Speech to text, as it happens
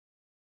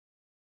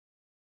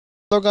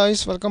Hello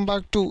guys, welcome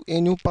back to a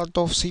new part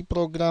of C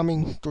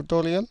programming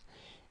tutorial.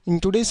 In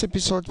today's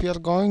episode we are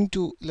going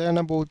to learn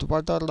about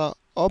what are the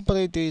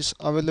operators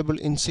available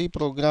in C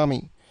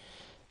programming.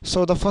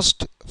 So the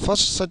first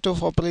set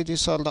of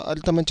operators are the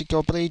arithmetic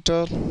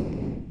operator.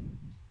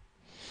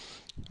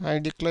 I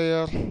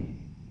declare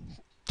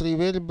three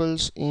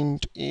variables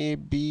int a,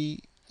 b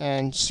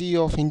and c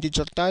of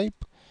integer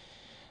type,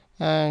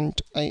 and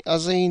I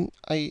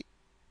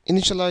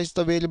initialize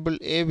the variable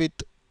a with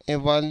a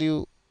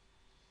value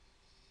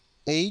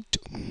 8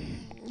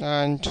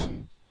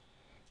 and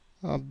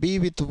b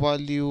with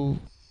value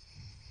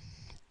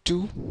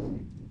 2.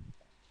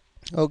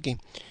 Okay,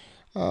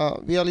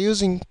 we are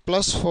using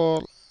plus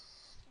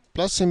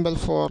symbol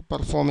for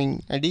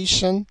performing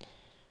addition,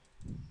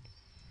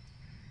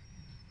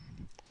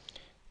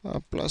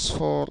 plus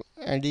for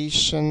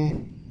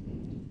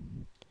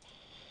addition.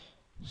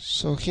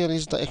 So here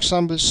is the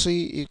example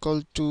c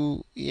equal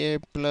to a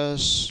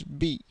plus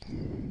b.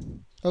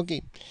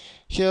 Okay,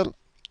 here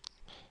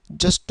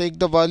just take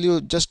the value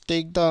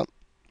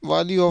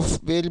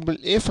of variable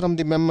a from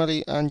the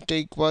memory and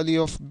take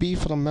value of b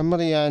from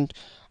memory and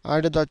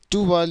add the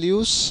two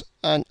values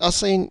and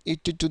assign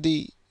it to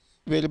the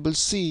variable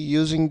c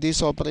using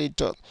this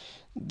operator.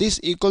 This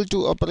equal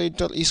to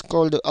operator is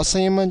called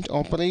assignment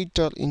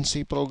operator in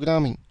C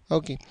programming.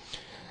 Okay,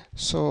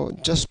 so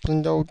just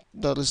print out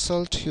the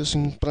result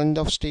using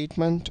printf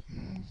statement.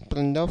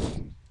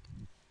 Printf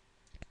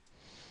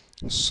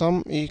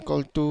sum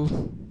equal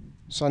to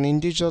an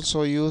integer,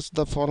 so use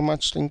the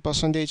format string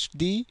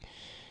 %d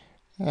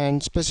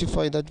and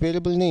specify that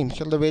variable name.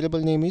 Here the variable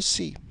name is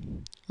c.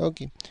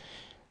 Okay,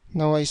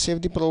 now I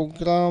save the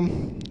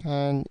program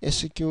and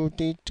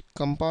execute it,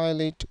 compile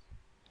it.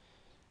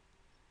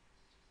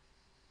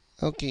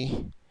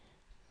 Okay,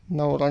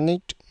 now run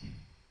it.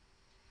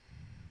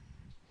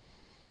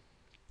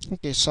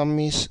 Okay, sum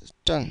is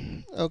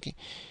 10. Okay,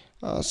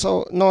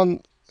 so now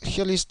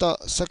here is the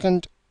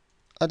second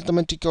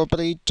arithmetic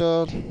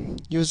operator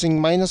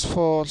using minus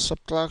for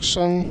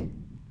subtraction.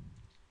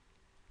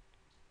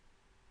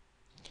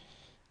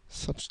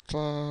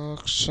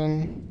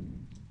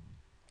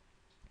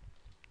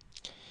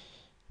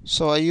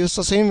 So I use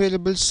the same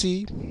variable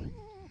c.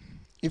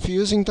 If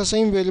using the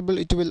same variable,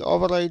 it will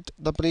overwrite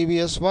the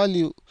previous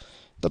value,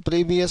 the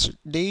previous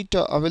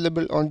data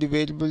available on the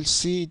variable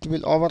c. It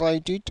will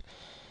overwrite it.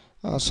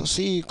 So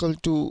c equal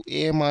to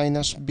a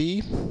minus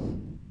b.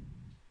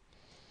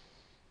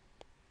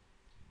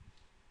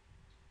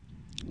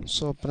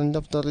 So print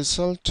up the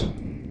result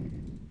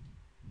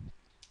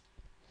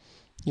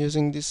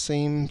using this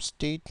same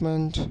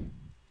statement,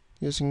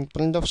 using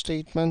printf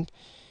statement.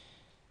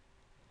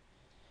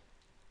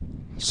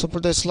 So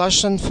put a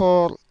slash n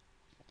for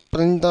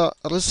print the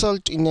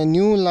result in a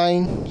new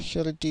line.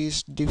 Here it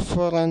is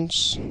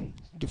difference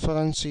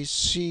is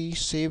c.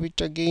 Save it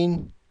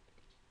again.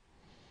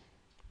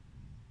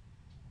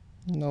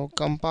 Now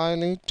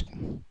compile it.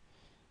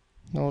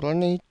 Now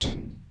run it.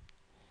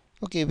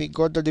 Okay, we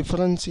got the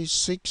difference is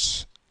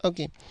 6.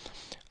 Okay,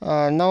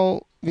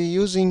 now we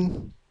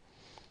using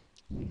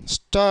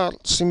star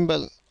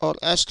symbol or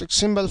asterisk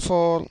symbol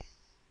for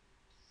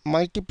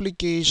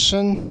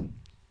multiplication.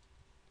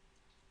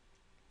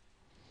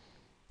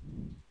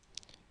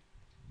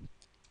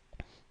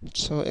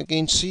 So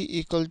again c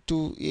equal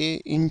to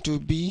a into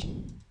b.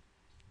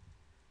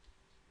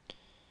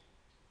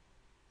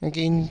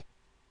 Again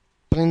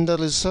print the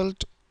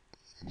result.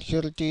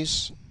 Here it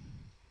is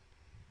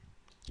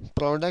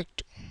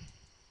product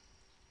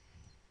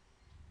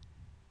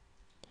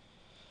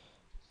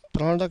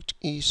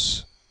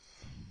is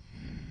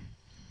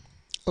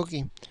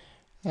okay,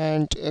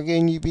 and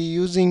again you be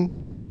using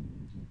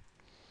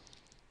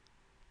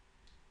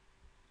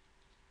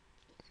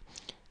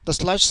the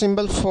slash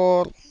symbol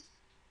for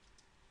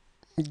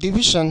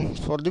division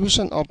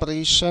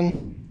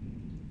operation.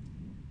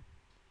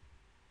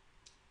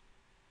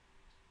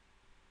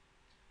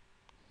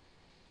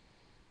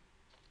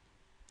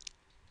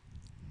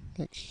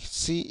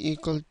 C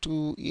equal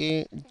to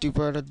a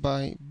divided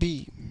by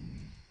b.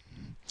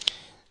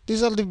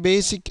 These are the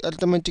basic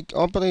arithmetic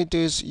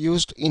operators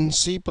used in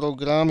C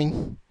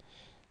programming.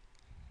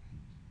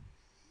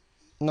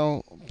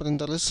 Now print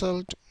the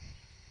result.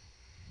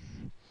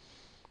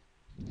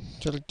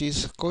 Here it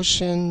is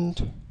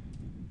quotient,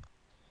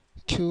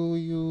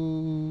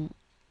 QUOTIENT.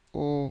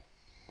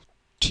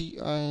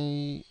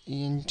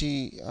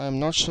 I'm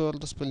not sure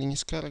the spelling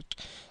is correct.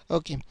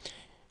 Okay,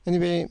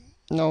 anyway,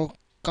 now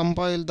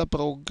compile the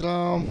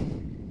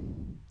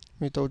program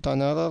without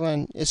an error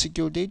and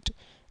execute it,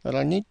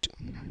 run it.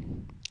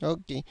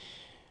 Okay,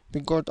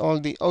 we got all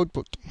the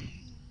output.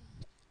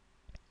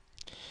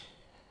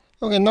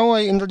 Okay, now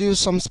I introduce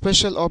some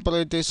special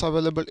operators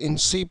available in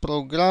C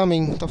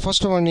programming. The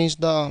first one is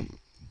the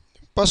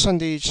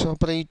percentage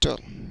operator.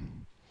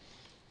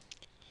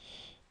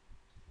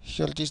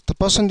 Here it is. The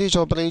percentage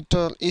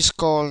operator is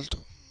called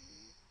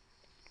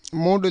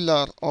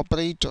modular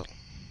operator.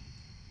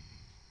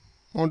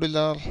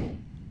 Modular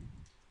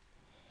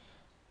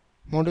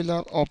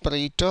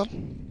operator.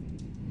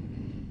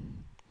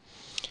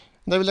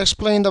 I will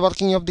explain the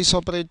working of this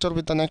operator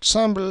with an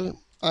example.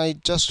 I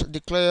just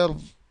declare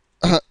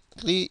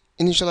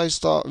re-initialize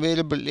the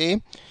variable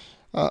a.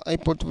 I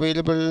put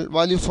variable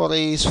value for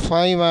a is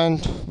 5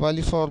 and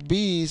value for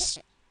b is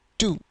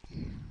 2.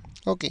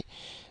 Okay,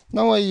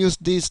 now I use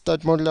this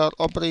that modular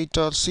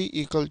operator c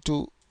equal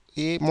to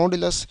a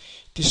modulus.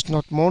 It is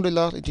not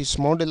modular, it is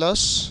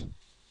modulus.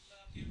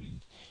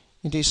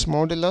 It is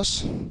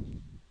modulus.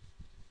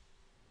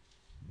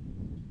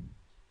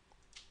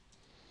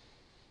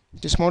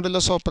 It is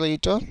modulus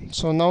operator.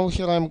 So now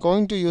here I am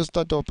going to use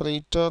that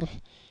operator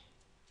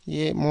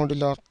a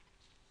modular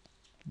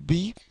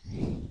b.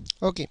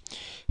 Okay,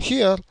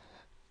 here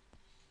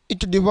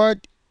it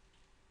divide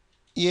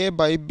a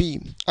by b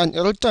and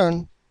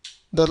return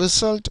the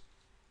result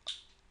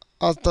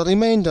as the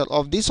remainder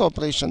of this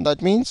operation.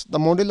 That means the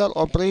modular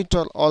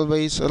operator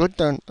always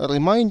return a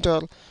remainder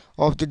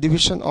of the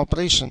division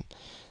operation.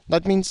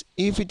 That means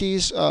if it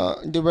is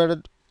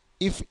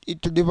if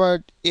it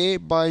divide a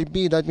by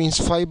b, that means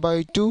 5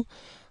 by 2,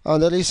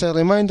 there is a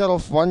remainder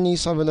of 1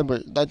 is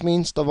available. That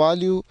means the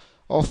value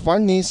of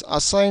 1 is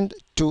assigned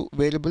to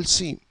variable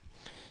c.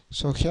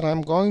 So here I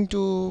am going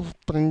to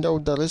print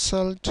out the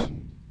result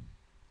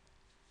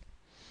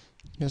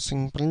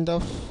using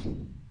printf.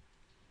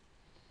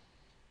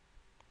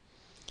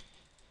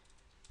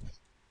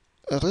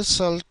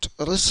 Result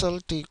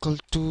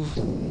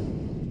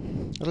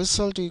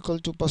equal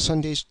to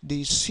percentage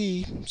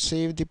dc.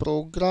 Save the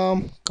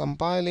program,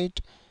 compile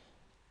it.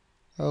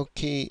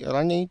 Okay,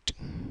 run it.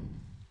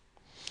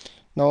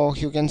 Now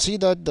you can see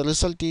that the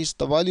result is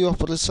the value of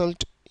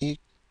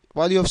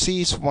value of c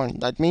is 1.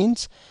 That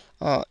means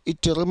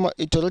it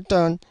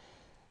return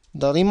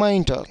the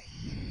remainder.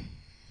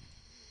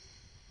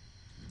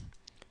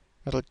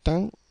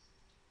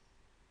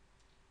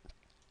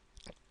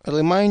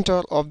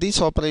 Remainder of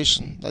this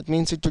operation. That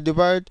means it will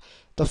divide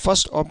the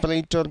first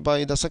operator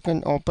by the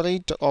second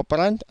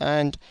operand,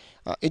 and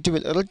it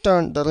will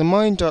return the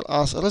remainder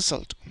as a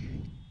result.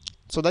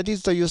 So that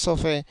is the use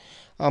of a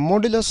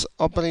modulus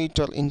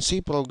operator in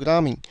C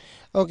programming.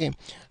 Okay,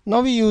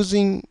 now we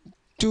using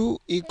 2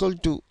 equal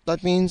to.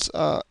 That means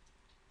a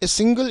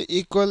single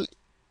equal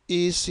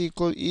is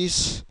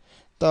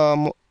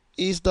the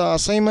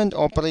assignment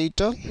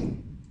operator.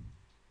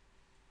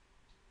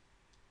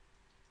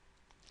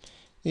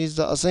 Is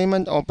the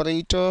assignment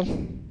operator.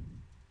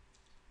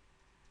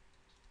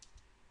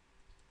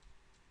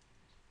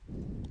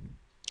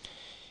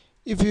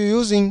 If you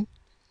using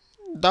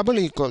double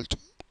equal to,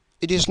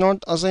 it is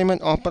not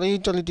assignment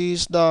operator, it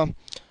is the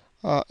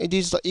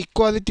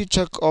equality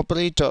check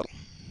operator.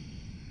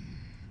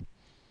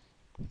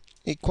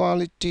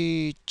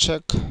 Equality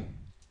check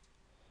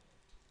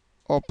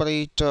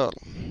operator.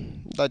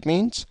 That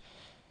means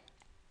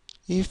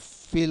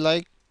if we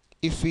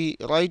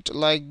write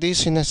like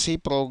this in a C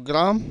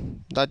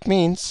program, that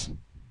means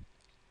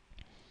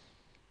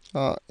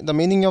the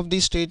meaning of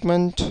this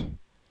statement,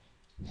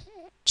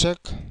 check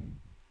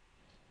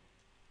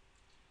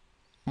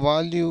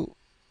value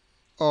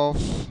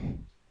of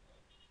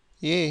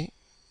a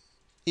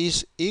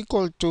is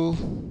equal to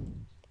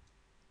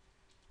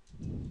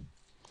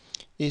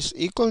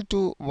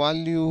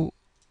value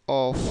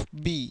of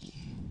b.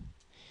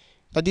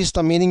 That is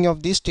the meaning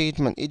of this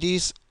statement.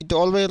 It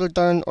always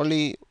return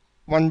only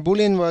one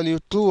boolean value,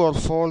 true or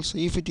false.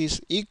 If it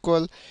is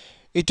equal,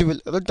 it will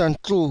return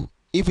true.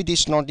 If it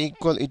is not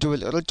equal, it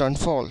will return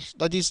false.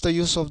 That is the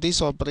use of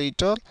this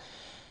operator.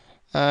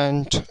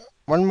 And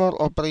one more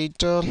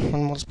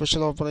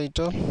special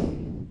operator.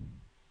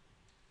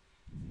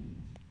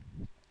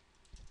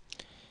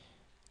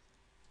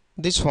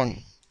 This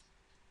one,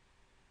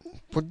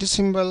 put the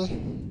symbol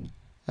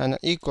and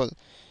equal.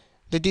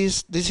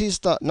 This is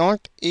the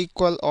not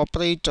equal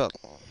operator,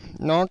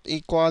 not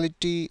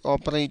equality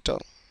operator.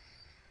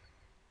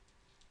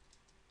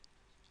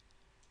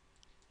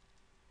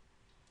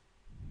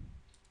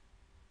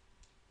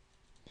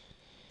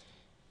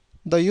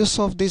 The use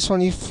of this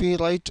one, if we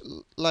write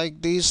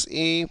like this,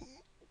 a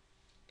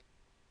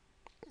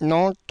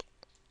not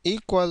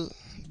equal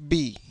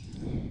b,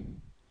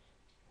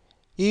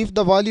 if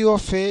the value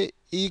of a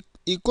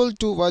equal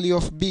to value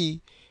of b,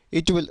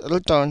 it will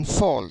return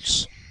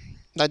false.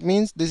 That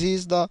means this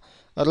is the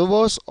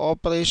reverse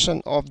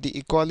operation of the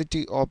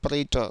equality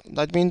operator.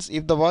 That means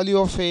if the value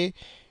of a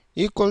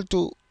equal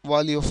to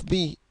value of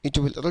b, it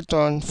will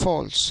return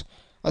false.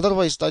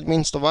 Otherwise, that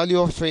means the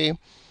value of a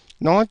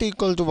not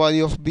equal to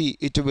value of b,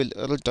 it will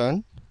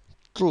return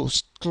true.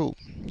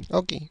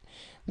 Okay,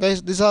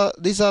 guys, these are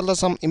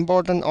some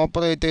important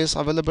operators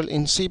available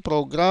in C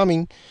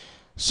programming.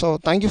 So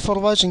thank you for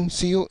watching.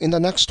 See you in the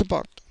next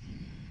part.